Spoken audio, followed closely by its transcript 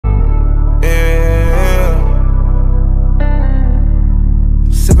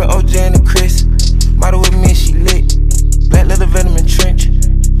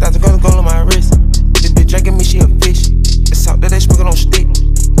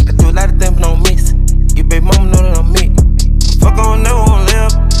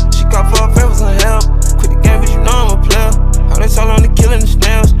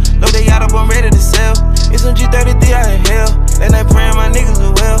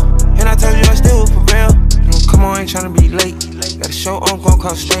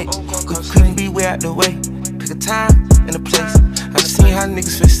cross straight. We couldn't be way out the way. Pick a time and a place. I done seen how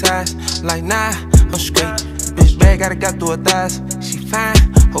niggas switch sides. Like, nah, I'm straight. Bitch bad, got through her thighs. She fine,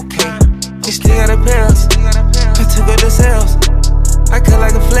 okay. She still got her pills. I took her to sales. I cut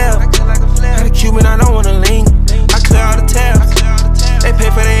like a flare. Had a Cuban, I don't wanna lean. I clear all the tabs. They pay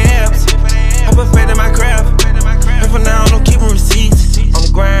for their abs. I'm perfect in my craft. And for now, I'm keeping receipts. On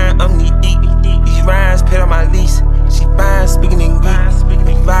the grind, I'm knee deep. These rhymes paid on my lease. She fine, speaking in Greek.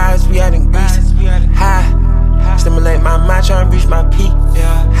 Vibes, we out in Greece. High, stimulate my mind, try and reach my peak.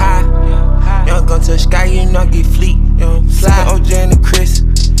 High, young gun to the sky, you know I get fleet. Fly OJ and the Chris.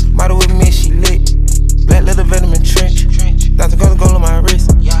 Model with me, she lit. Black leather venom and trench. $1,000 gold on my wrist.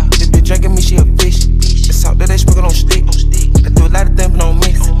 This bitch drinking me, she a fish. The salt that they sprinkle on stick. I do a lot of things, but don't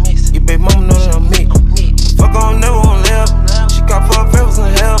miss. Your baby mama know that I'm me. Fuck on, never won't live. She caught for her favors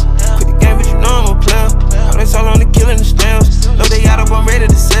and help. Quit the game, but you know I'm a player. All that's all on the killing the snails. Load they out up, I'm ready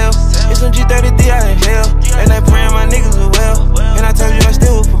to sell. It's some G33 out in hell. And I praying my niggas as well. And I told you I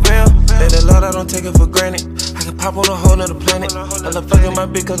still will prevail. Thank the Lord, I don't take it for granted. I can pop on a whole nother planet. I love fucking my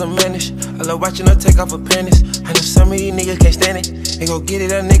bitch cause I'm managed. I love watching her take off her panties. I know some of these niggas can't stand it. They gon' get it,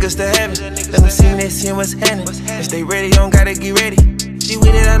 that niggas to heaven. Let them see me, they see what's happening. If they ready, you don't gotta get ready. She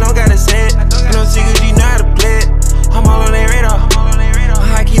with it, I don't gotta say it. I know secrets, you know how to play it. I'm all on their radar.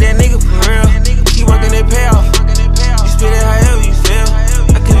 I keep that nigga for real. Keep working that payoff. You spit it however you feel.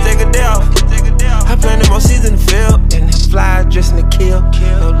 I can take a day off. I plan them more season to fill. And they fly, dressing to kill.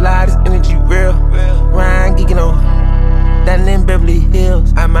 No lie, this energy real. Ryan geeking on that in Beverly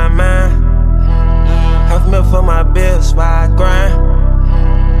Hills. Out my mind. Half meal for my bills, why I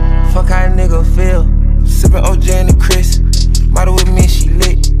grind. Fuck how a nigga feel. Sippin' OJ